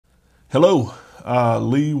Hello,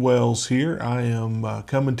 Lee Wells here. I am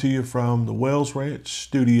coming to you from the Wells Ranch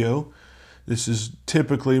studio. This is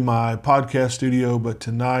typically my podcast studio, but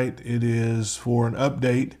tonight it is for an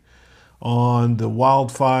update on the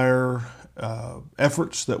wildfire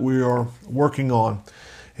efforts that we are working on.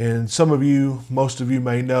 And most of you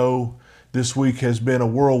may know, this week has been a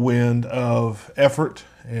whirlwind of effort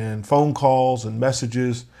and phone calls and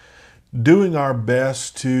messages, doing our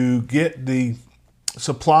best to get the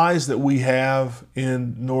supplies that we have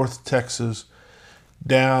in North Texas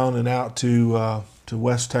down and out to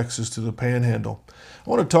West Texas, to the Panhandle. I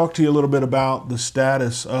want to talk to you a little bit about the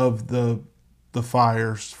status of the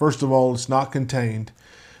fires. First of all, it's not contained.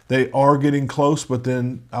 They are getting close, but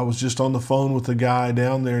then I was just on the phone with the guy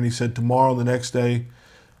down there, and he said tomorrow and the next day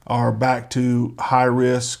are back to high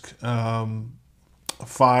risk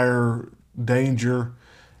fire danger.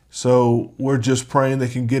 So we're just praying they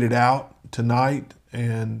can get it out tonight,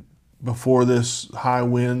 and before this high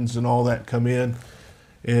winds and all that come in.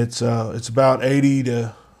 It's about 80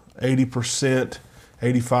 to 80%,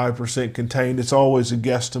 85% contained. It's always a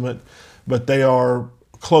guesstimate, but they are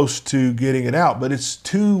close to getting it out. But it's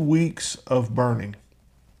 2 weeks of burning.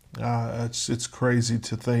 It's crazy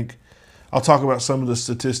to think. I'll talk about some of the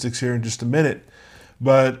statistics here in just a minute,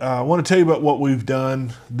 but I want to tell you about what we've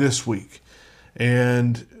done this week.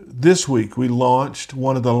 And this week we launched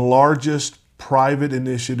one of the largest private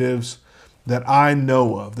initiatives that I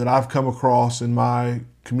know of, that I've come across in my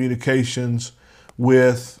communications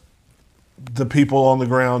with the people on the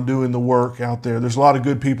ground doing the work out there. There's a lot of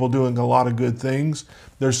good people doing a lot of good things.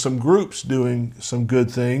 There's some groups doing some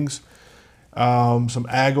good things, some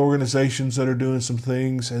ag organizations that are doing some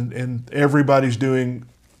things, and everybody's doing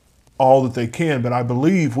all that they can. But I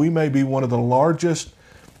believe we may be one of the largest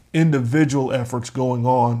individual efforts going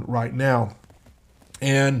on right now.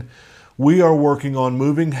 And we are working on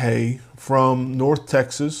moving hay from North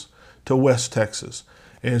Texas to West Texas.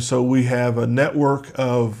 And so we have a network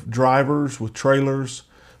of drivers with trailers,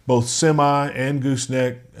 both semi and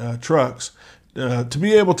gooseneck trucks, to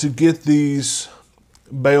be able to get these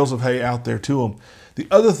bales of hay out there to them. The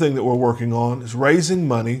other thing that we're working on is raising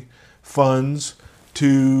money, funds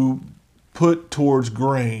to put towards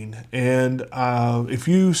grain. And if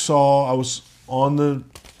you saw, I was on the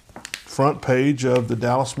front page of the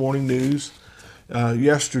Dallas Morning News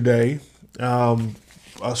yesterday, a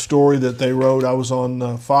story that they wrote. I was on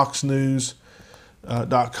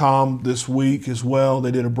foxnews.com this week as well.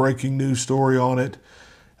 They did a breaking news story on it.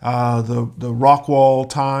 The Rockwall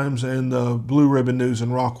Times and the Blue Ribbon News in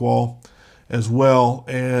Rockwall as well.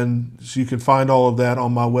 And so you can find all of that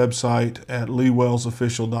on my website at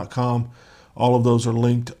leewellsofficial.com. All of those are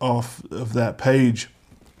linked off of that page.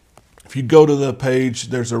 If you go to the page,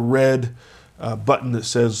 there's a red button that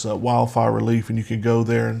says wildfire relief, and you can go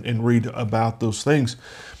there and read about those things.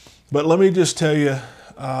 But let me just tell you,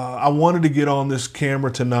 I wanted to get on this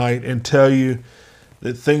camera tonight and tell you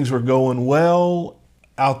that things were going well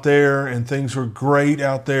out there, and things were great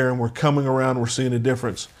out there, and we're coming around, we're seeing a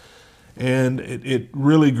difference. And it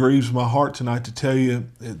really grieves my heart tonight to tell you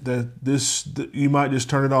that you might just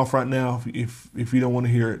turn it off right now if you don't want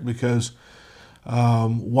to hear it, because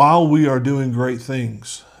while we are doing great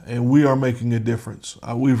things and we are making a difference,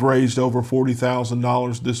 we've raised over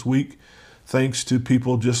 $40,000 this week, thanks to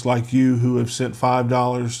people just like you who have sent $5,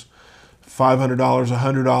 $500, $100,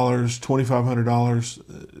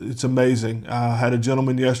 $2,500. It's amazing. I had a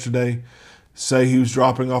gentleman yesterday say he was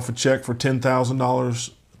dropping off a check for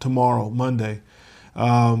 $10,000 tomorrow, Monday.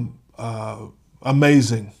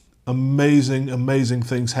 Amazing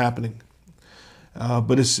things happening.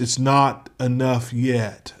 But it's not enough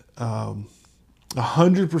yet.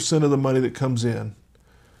 100% of the money that comes in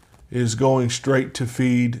is going straight to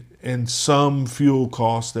feed and some fuel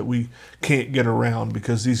costs that we can't get around,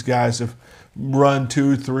 because these guys have run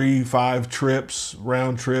 2, 3, 5 trips,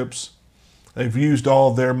 round trips. They've used all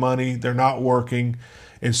of their money. They're not working.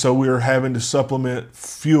 And so we're having to supplement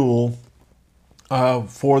fuel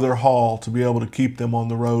for their haul to be able to keep them on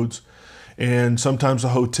the roads. And sometimes a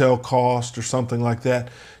hotel cost or something like that,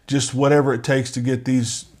 just whatever it takes to get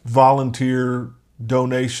these volunteer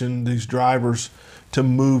donation, these drivers to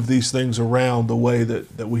move these things around the way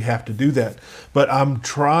that we have to do that. But I'm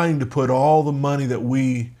trying to put all the money that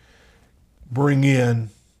we bring in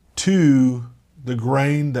to the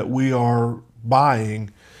grain that we are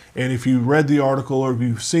buying. And if you read the article or if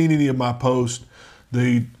you've seen any of my posts,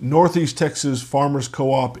 the Northeast Texas Farmers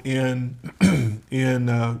Co-op in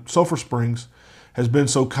Sulphur Springs has been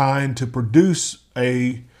so kind to produce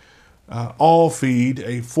a all feed,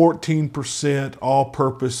 a 14%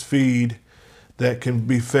 all-purpose feed that can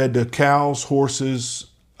be fed to cows, horses,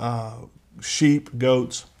 sheep,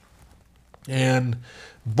 goats, and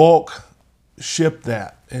bulk ship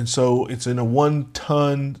that. And so it's in a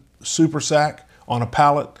 1-ton super sack on a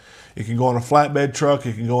pallet. It can go on a flatbed truck.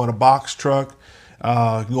 It can go on a box truck. It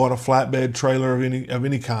can go on a flatbed trailer of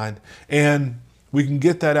any kind. And we can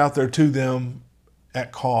get that out there to them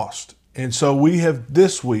at cost. And so we have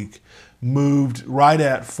this week moved right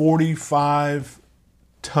at 45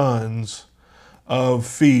 tons of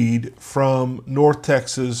feed from North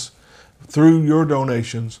Texas through your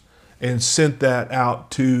donations and sent that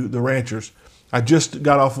out to the ranchers. I just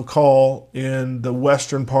got off a call in the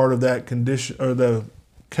western part of that condition or the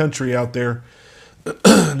country out there.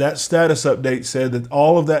 That status update said that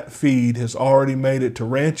all of that feed has already made it to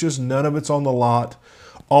ranches. None of it's on the lot.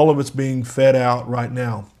 All of it's being fed out right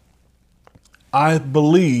now. I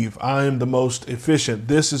believe I am the most efficient.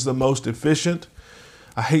 This is the most efficient.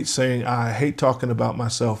 I hate talking about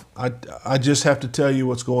myself. I just have to tell you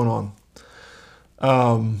what's going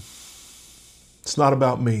on. It's not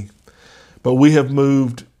about me. But we have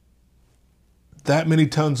moved that many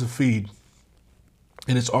tons of feed,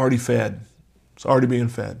 and it's already fed. It's already being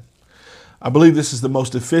fed. I believe this is the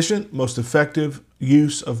most efficient, most effective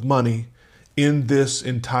use of money in this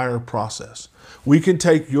entire process. We can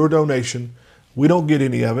take your donation. We don't get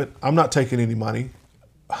any of it. I'm not taking any money.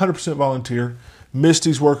 100% volunteer.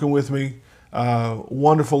 Misty's working with me.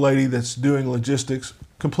 Wonderful lady that's doing logistics.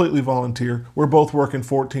 Completely volunteer. We're both working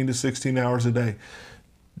 14 to 16 hours a day.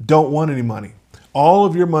 Don't want any money. All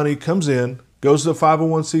of your money comes in, goes to the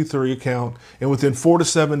 501c3 account, and within 4 to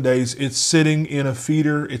 7 days, it's sitting in a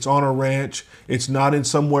feeder. It's on a ranch. It's not in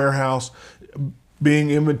some warehouse being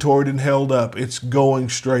inventoried and held up. It's going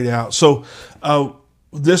straight out. So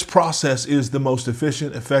this process is the most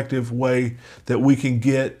efficient, effective way that we can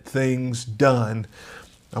get things done.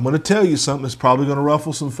 I'm going to tell you something that's probably going to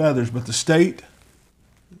ruffle some feathers, but the state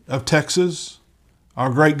of Texas, our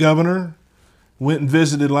great governor, went and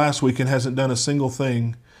visited last week and hasn't done a single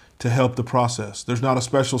thing to help the process. There's not a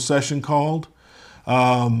special session called.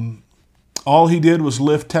 All he did was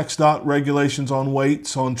lift TxDOT regulations on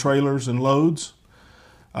weights on trailers and loads.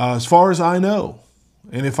 As far as I know,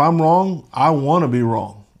 and if I'm wrong, I want to be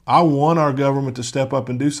wrong. I want our government to step up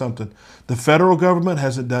and do something. The federal government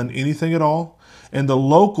hasn't done anything at all, and the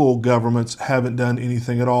local governments haven't done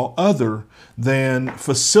anything at all other than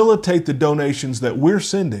facilitate the donations that we're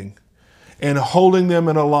sending and holding them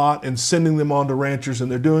in a lot and sending them on to ranchers,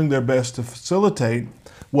 and they're doing their best to facilitate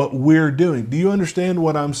what we're doing. Do you understand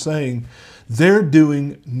what I'm saying? They're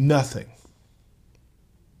doing nothing.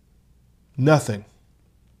 Nothing.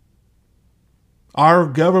 Our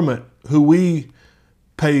government, who we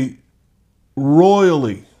pay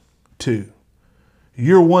royally to,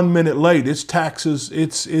 you're 1 minute late, it's taxes,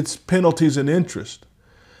 it's penalties and interest,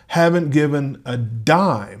 haven't given a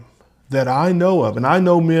dime that I know of. And I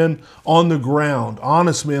know men on the ground,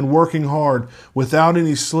 honest men working hard without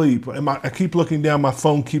any sleep. I keep looking down, my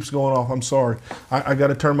phone keeps going off. I'm sorry. I got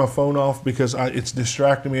to turn my phone off because it's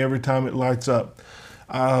distracting me every time it lights up.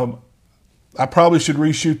 I probably should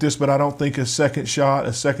reshoot this, but I don't think a second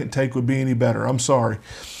take would be any better. I'm sorry.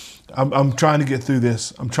 I'm trying to get through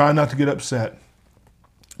this. I'm trying not to get upset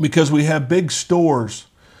because we have big stores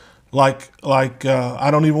like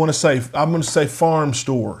I don't even want to say, I'm going to say farm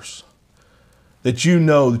stores that you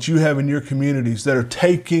know, that you have in your communities that are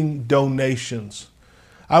taking donations.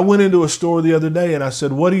 I went into a store the other day and I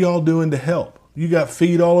said, what are y'all doing to help? You got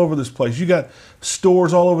feed all over this place. You got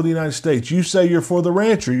stores all over the United States. You say you're for the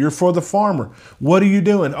rancher, you're for the farmer. What are you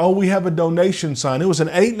doing? Oh, we have a donation sign. It was an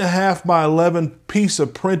 8.5 by 11 piece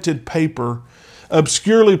of printed paper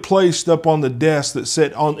obscurely placed up on the desk that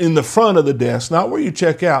said in the front of the desk, not where you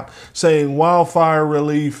check out, saying Wildfire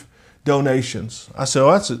Relief Donations. I said,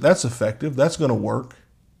 oh, that's effective. That's going to work.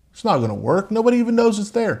 It's not going to work. Nobody even knows it's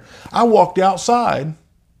there. I walked outside,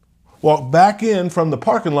 walked back in from the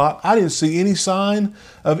parking lot. I didn't see any sign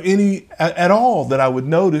of any at all that I would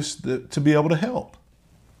notice to be able to help.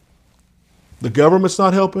 The government's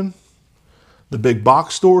not helping. The big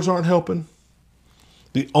box stores aren't helping.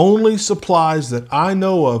 The only supplies that I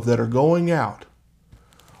know of that are going out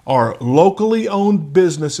are locally owned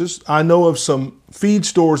businesses. I know of some feed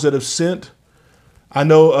stores that have sent. I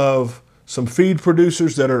know of some feed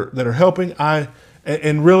producers that are helping.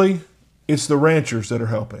 And really, it's the ranchers that are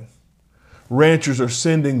helping. Ranchers are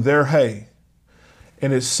sending their hay,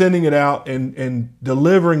 and it's sending it out and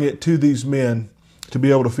delivering it to these men to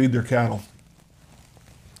be able to feed their cattle.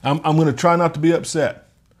 I'm going to try not to be upset,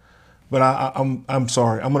 but I'm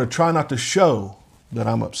sorry. I'm going to try not to show that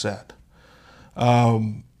I'm upset.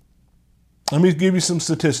 Let me give you some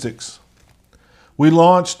statistics. We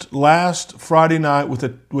launched last Friday night with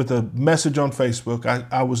a message on Facebook.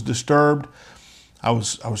 I was disturbed. I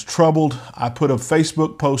was troubled. I put a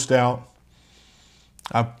Facebook post out.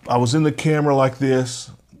 I was in the camera like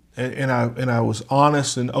this, and I was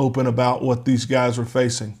honest and open about what these guys were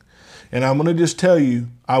facing. And I'm going to just tell you,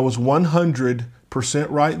 I was 100%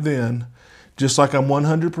 right then, just like I'm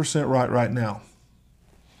 100% right now.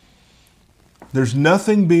 There's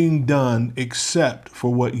nothing being done except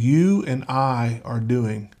for what you and I are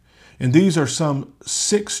doing. And these are some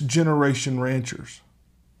 6th-generation ranchers.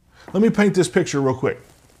 Let me paint this picture real quick.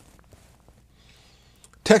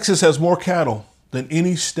 Texas has more cattle than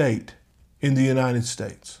any state in the United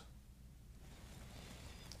States.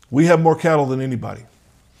 We have more cattle than anybody.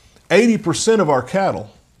 80% of our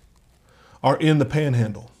cattle are in the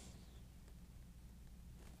Panhandle.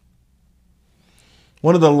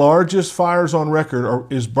 One of the largest fires on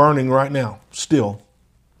record is burning right now, still.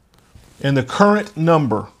 And the current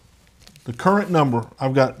number,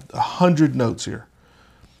 I've got 100 notes here.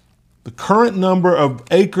 The current number of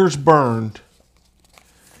acres burned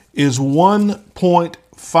is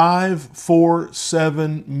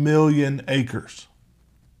 1.547 million acres.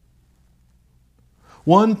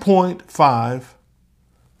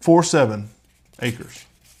 1.547 acres.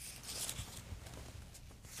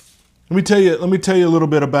 Let me tell you a little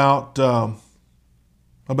bit about the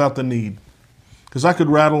need, because I could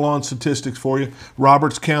rattle on statistics for you.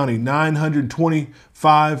 Roberts County,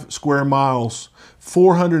 925 square miles,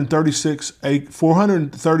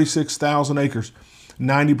 436,000 acres,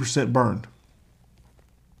 90% burned.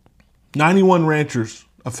 91 ranchers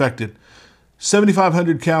affected,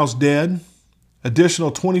 7,500 cows dead,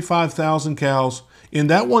 additional 25,000 cows in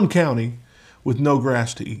that one county with no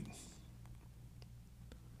grass to eat.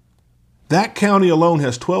 That county alone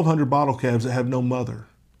has 1,200 bottle calves that have no mother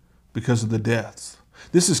because of the deaths.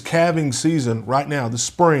 This is calving season right now. This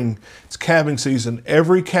spring, it's calving season.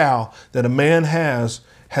 Every cow that a man has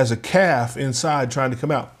a calf inside trying to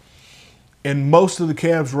come out. And most of the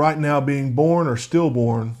calves right now being born or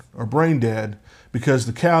stillborn are brain dead because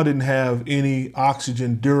the cow didn't have any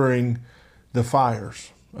oxygen during the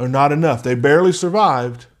fires, or not enough. They barely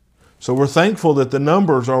survived. So we're thankful that the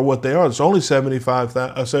numbers are what they are. It's only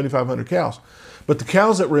 7,500 cows. But the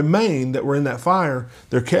cows that remain that were in that fire,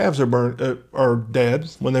 their calves are dead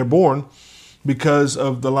when they're born because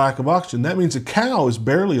of the lack of oxygen. That means a cow is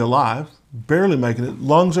barely alive, barely making it.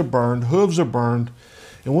 Lungs are burned, hooves are burned.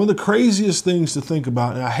 And one of the craziest things to think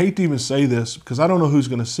about, and I hate to even say this because I don't know who's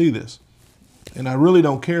going to see this, and I really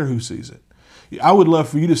don't care who sees it. I would love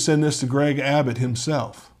for you to send this to Greg Abbott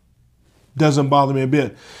himself. Doesn't bother me a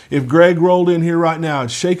bit. If Greg rolled in here right now,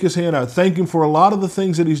 I'd shake his hand. I'd thank him for a lot of the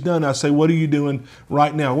things that he's done. I'd say, what are you doing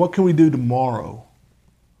right now? What can we do tomorrow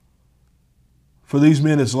for these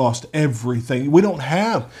men that's lost everything? We don't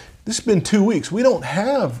have, this has been 2 weeks. We don't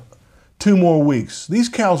have 2 more weeks. These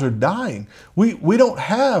cows are dying. We don't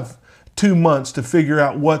have 2 months to figure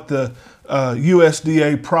out what the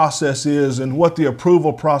USDA process is and what the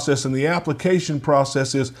approval process and the application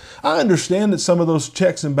process is. I understand that some of those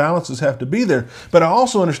checks and balances have to be there, but I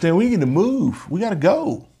also understand we need to move. We got to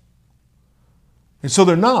go. And so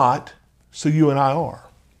they're not, so you and I are.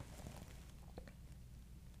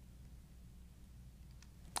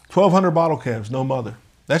 1,200 bottle calves, no mother.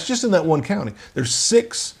 That's just in that one county. There's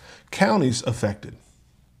 6 counties affected.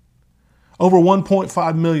 Over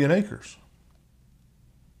 1.5 million acres.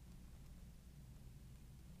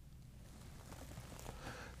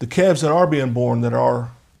 The calves that are being born that are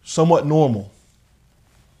somewhat normal,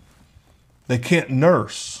 they can't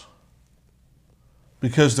nurse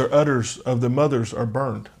because their udders of the mothers are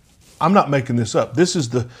burned. I'm not making this up. This is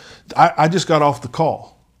I just got off the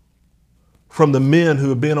call from the men who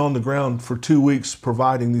have been on the ground for 2 weeks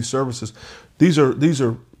providing these services. These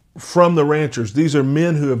are from the ranchers. These are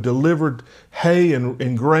men who have delivered hay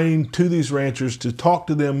and grain to these ranchers to talk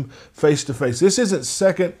to them face to face. This isn't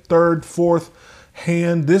second, third, fourth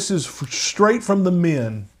hand. This is straight from the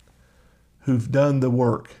men who've done the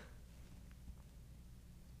work.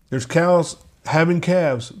 There's cows having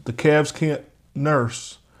calves. The calves can't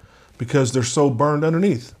nurse because they're so burned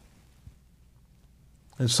underneath.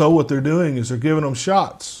 And so what they're doing is they're giving them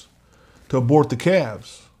shots to abort the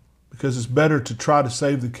calves because it's better to try to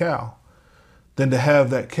save the cow than to have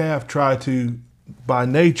that calf try to, by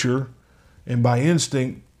nature and by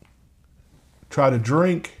instinct, try to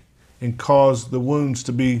drink and cause the wounds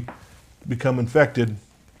to become infected.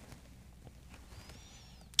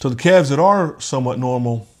 So the calves that are somewhat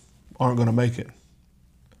normal aren't going to make it.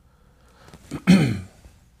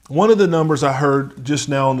 One of the numbers I heard just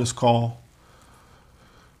now on this call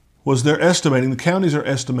was they're estimating, the counties are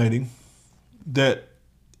estimating that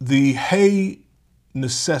the hay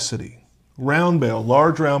necessity, round bale,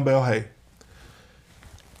 large round bale hay,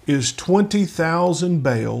 is 20,000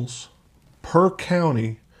 bales per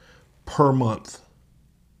county per month.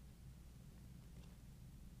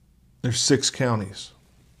 There's 6 counties.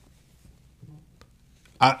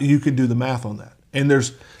 You can do the math on that. And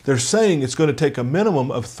they're saying it's going to take a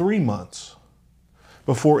minimum of 3 months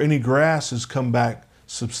before any grass has come back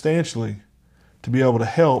substantially to be able to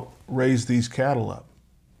help raise these cattle up.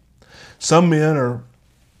 Some men are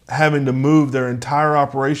having to move their entire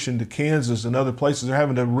operation to Kansas and other places. They're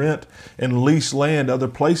having to rent and lease land other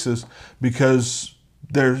places because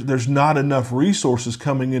there's not enough resources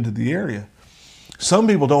coming into the area. Some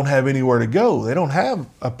people don't have anywhere to go. They don't have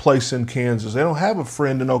a place in Kansas. They don't have a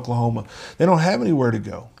friend in Oklahoma. They don't have anywhere to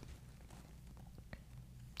go.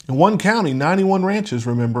 In one county, 91 ranches,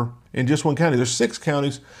 remember, in just one county. There's 6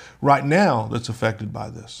 counties right now that's affected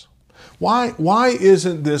by this. Why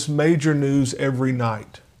isn't this major news every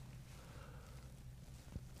night?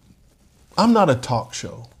 I'm not a talk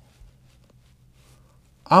show.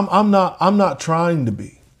 I'm not trying to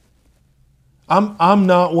be. I'm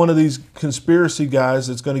not one of these conspiracy guys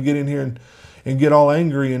that's going to get in here and get all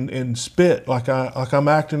angry and spit like I'm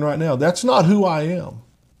acting right now. That's not who I am.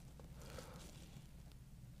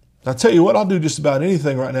 I tell you what, I'll do just about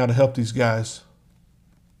anything right now to help these guys.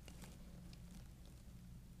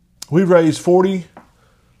 We've raised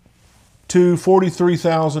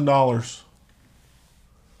 $43,000.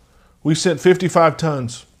 We sent 55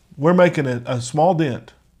 tons. We're making a small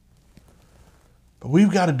dent. But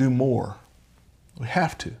we've got to do more. We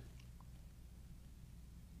have to.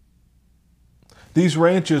 These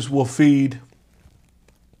ranches will feed,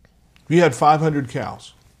 if you had 500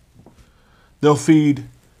 cows, they'll feed,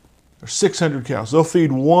 or 600 cows, they'll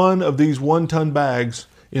feed one of these 1-ton bags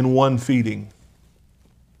in one feeding,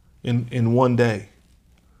 in one day.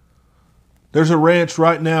 There's a ranch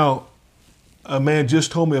right now, a man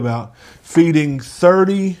just told me about, feeding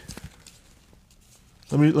 30,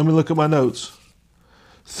 let me look at my notes,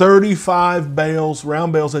 35 bales,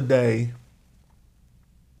 round bales a day.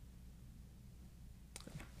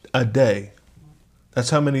 A day.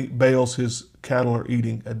 That's how many bales his cattle are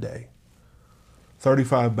eating a day.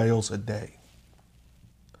 35 bales a day.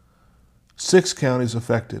 6 counties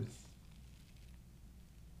affected.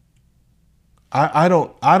 I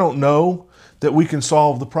don't know that we can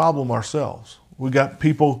solve the problem ourselves. We got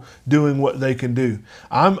people doing what they can do.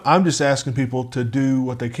 I'm just asking people to do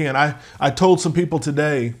what they can. I told some people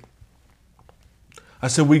today, I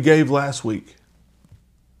said we gave last week.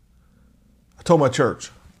 I told my church,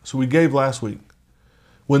 so we gave last week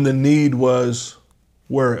when the need was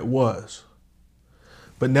where it was.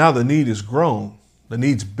 But now the need has grown. The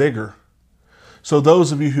need's bigger. So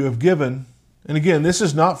those of you who have given, and again, this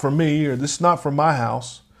is not from me, or this is not from my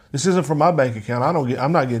house. This isn't from my bank account.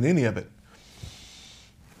 I'm not getting any of it.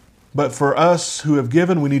 But for us who have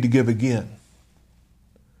given, we need to give again.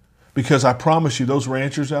 Because I promise you, those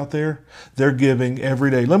ranchers out there, they're giving every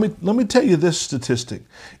day. Let me tell you this statistic.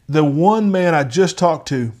 The one man I just talked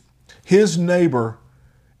to, his neighbor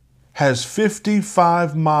has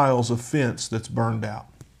 55 miles of fence that's burned out.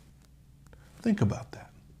 Think about that.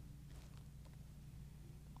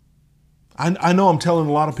 I know I'm telling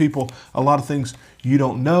a lot of people a lot of things you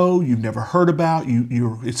don't know, you've never heard about,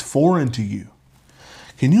 it's foreign to you.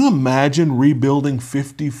 Can you imagine rebuilding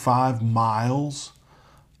 55 miles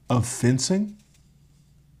of fencing?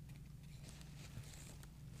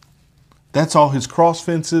 That's all his cross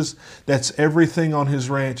fences. That's everything on his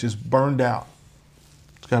ranch is burned out.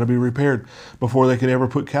 It's got to be repaired before they can ever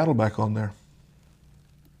put cattle back on there.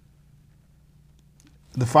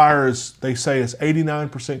 The fire is, they say, is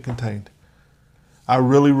 89% contained. I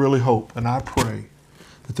really, really hope and I pray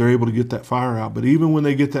that they're able to get that fire out. But even when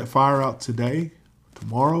they get that fire out today,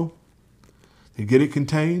 tomorrow, they get it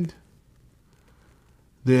contained,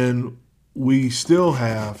 then we still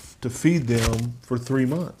have to feed them for 3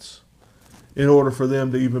 months in order for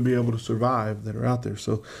them to even be able to survive that are out there.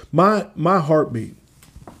 So my heartbeat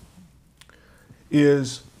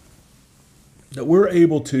is that we're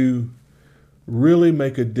able to really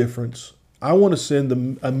make a difference. I want to send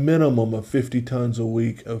a minimum of 50 tons a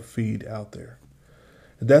week of feed out there.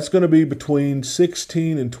 That's going to be between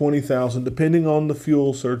 16 and 20,000, depending on the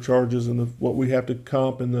fuel surcharges and what we have to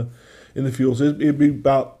comp in the fuels. It'd be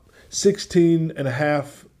about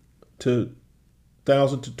 $16,500 to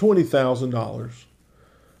 $20,000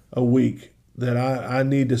 a week that I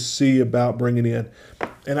need to see about bringing in.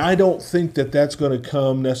 And I don't think that that's going to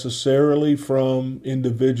come necessarily from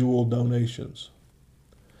individual donations.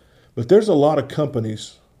 But there's a lot of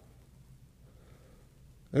companies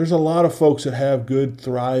There's a lot of folks that have good,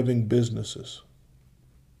 thriving businesses.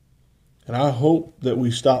 And I hope that we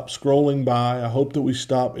stop scrolling by. I hope that we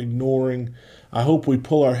stop ignoring. I hope we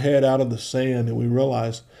pull our head out of the sand and we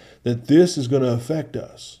realize that this is going to affect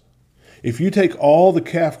us. If you take all the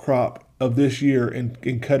calf crop of this year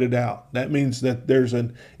and cut it out, that means that there's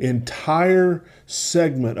an entire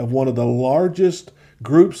segment of one of the largest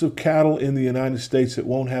groups of cattle in the United States that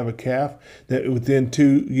won't have a calf, that within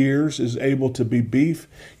 2 years is able to be beef.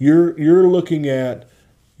 You're looking at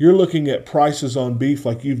prices on beef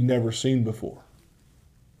like you've never seen before.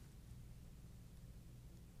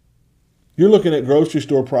 You're looking at grocery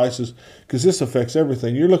store prices, because this affects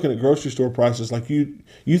everything. You're looking at grocery store prices like you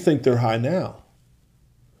think they're high now.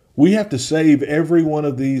 We have to save every one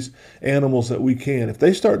of these animals that we can. If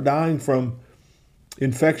they start dying from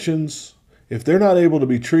infections, if they're not able to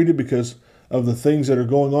be treated because of the things that are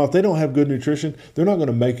going on, if they don't have good nutrition, they're not going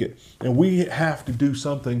to make it. And we have to do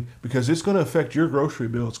something, because it's going to affect your grocery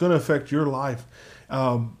bill. It's going to affect your life.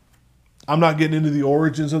 I'm not getting into the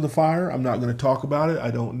origins of the fire. I'm not going to talk about it. I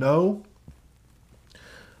don't know.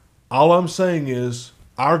 All I'm saying is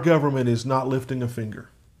our government is not lifting a finger.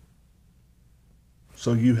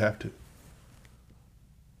 So you have to.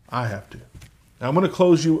 I have to. Now I'm going to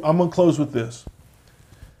close with this.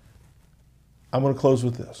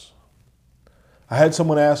 I had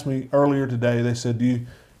someone ask me earlier today, they said, do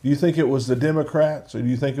you think it was the Democrats or do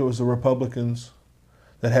you think it was the Republicans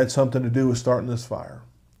that had something to do with starting this fire?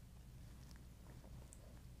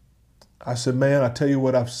 I said, man, I tell you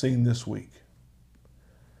what I've seen this week.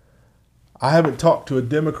 I haven't talked to a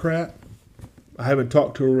Democrat. I haven't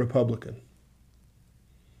talked to a Republican.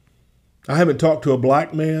 I haven't talked to a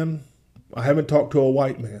black man. I haven't talked to a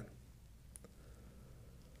white man.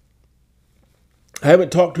 I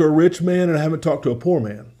haven't talked to a rich man, and I haven't talked to a poor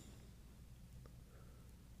man.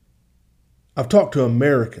 I've talked to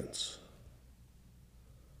Americans.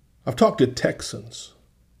 I've talked to Texans.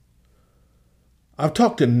 I've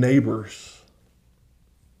talked to neighbors.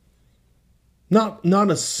 Not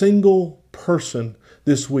a single person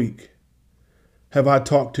this week have I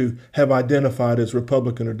talked to have identified as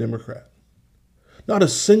Republican or Democrat. Not a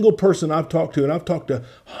single person I've talked to, and I've talked to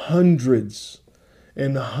hundreds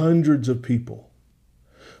and hundreds of people.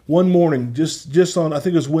 One morning, just on, I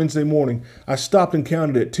think it was Wednesday morning, I stopped and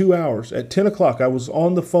counted it 2 hours. At 10 o'clock, I was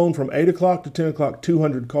on the phone from 8 o'clock to 10 o'clock,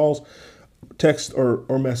 200 calls, text or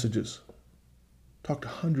messages. Talked to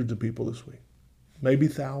hundreds of people this week, maybe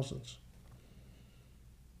thousands.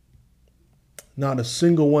 Not a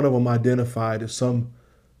single one of them identified as some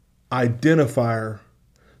identifier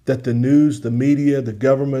that the news, the media, the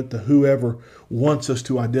government, the whoever wants us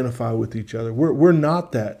to identify with each other. We're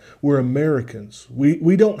not that. We're Americans.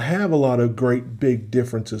 We don't have a lot of great big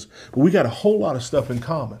differences, but we got a whole lot of stuff in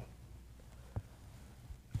common.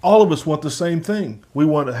 All of us want the same thing. We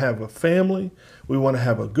want to have a family. We want to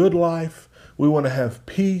have a good life. We want to have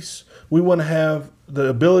peace. We want to have the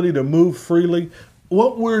ability to move freely.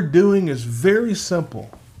 What we're doing is very simple.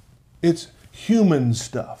 It's human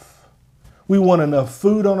stuff. We want enough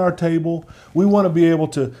food on our table. We want to be able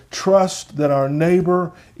to trust that our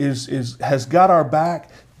neighbor has got our back.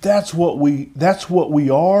 That's what we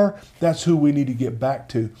are. That's who we need to get back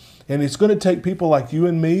to. And it's going to take people like you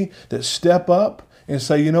and me that step up and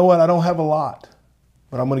say, you know what, I don't have a lot,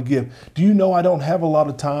 but I'm going to give. Do you know I don't have a lot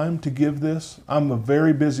of time to give this? I'm a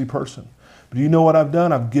very busy person. But do you know what I've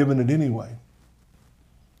done? I've given it anyway.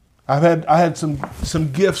 I had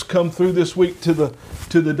some gifts come through this week to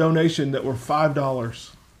the donation that were $5.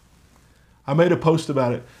 I made a post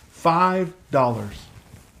about it. $5.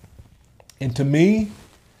 And to me,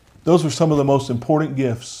 those were some of the most important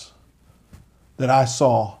gifts that I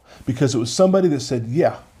saw, because it was somebody that said,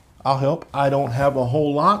 yeah, I'll help. I don't have a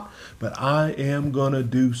whole lot, but I am going to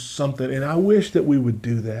do something. And I wish that we would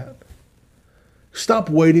do that. Stop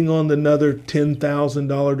waiting on another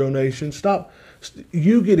 $10,000 donation. Stop.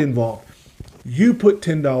 You get involved. You put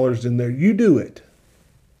 $10 in there. You do it.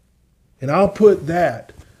 And I'll put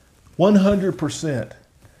that 100%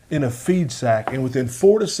 in a feed sack. And within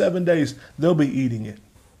 4 to 7 days, they'll be eating it.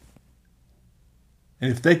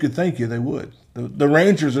 And if they could thank you, they would. The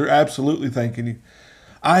ranchers are absolutely thanking you.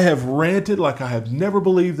 I have ranted like I have never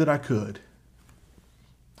believed that I could.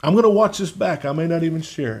 I'm going to watch this back. I may not even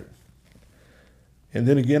share it. And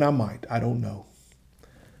then again, I might. I don't know.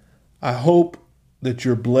 I hope that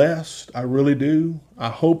you're blessed. I really do. I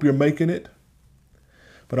hope you're making it.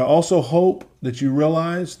 But I also hope that you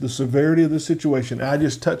realize the severity of the situation. I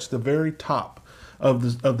just touched the very top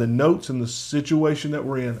of the notes and the situation that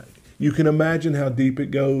we're in. You can imagine how deep it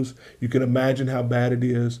goes. You can imagine how bad it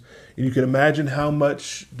is. And you can imagine how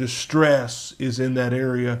much distress is in that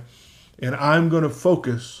area. And I'm going to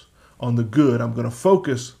focus on the good. I'm going to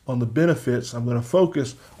focus on the benefits. I'm going to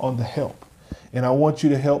focus on the help. And I want you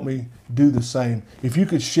to help me do the same. If you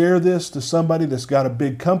could share this to somebody that's got a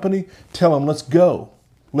big company, tell them, let's go.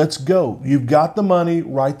 Let's go. You've got the money,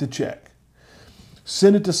 write the check.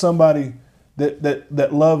 Send it to somebody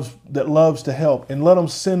that loves to help, and let them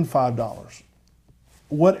send $5.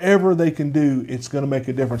 Whatever they can do, it's going to make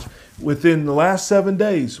a difference. Within the last 7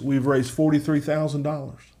 days, we've raised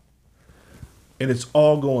 $43,000. And it's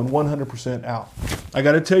all going 100% out. I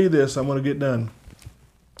got to tell you this, I'm going to get done.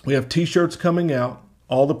 We have t-shirts coming out.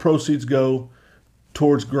 All the proceeds go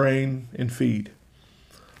towards grain and feed.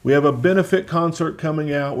 We have a benefit concert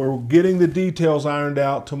coming out. We're getting the details ironed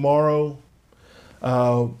out tomorrow.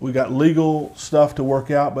 We got legal stuff to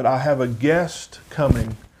work out, but I have a guest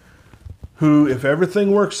coming who, if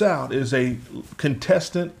everything works out, is a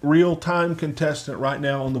contestant, real-time contestant right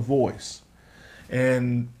now on The Voice.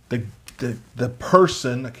 And the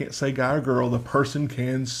person, I can't say guy or girl, the person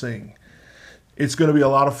can sing. It's going to be a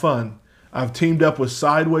lot of fun. I've teamed up with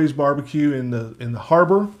Sideways Barbecue in the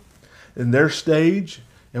harbor, in their stage,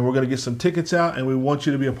 and we're going to get some tickets out, and we want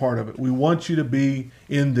you to be a part of it. We want you to be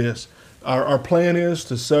in this. Our plan is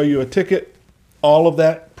to sell you a ticket. All of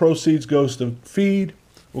that proceeds goes to feed.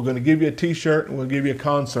 We're going to give you a t-shirt, and we'll give you a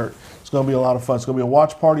concert. It's going to be a lot of fun. It's going to be a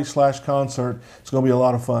watch party / concert. It's going to be a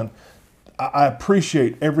lot of fun. I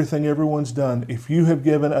appreciate everything everyone's done. If you have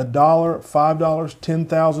given $1, $5,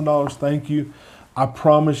 $10,000, thank you. I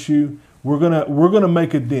promise you, we're gonna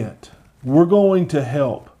make a dent. We're going to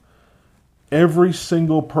help every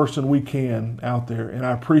single person we can out there, and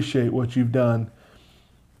I appreciate what you've done.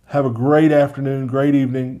 Have a great afternoon, great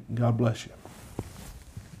evening. God bless you.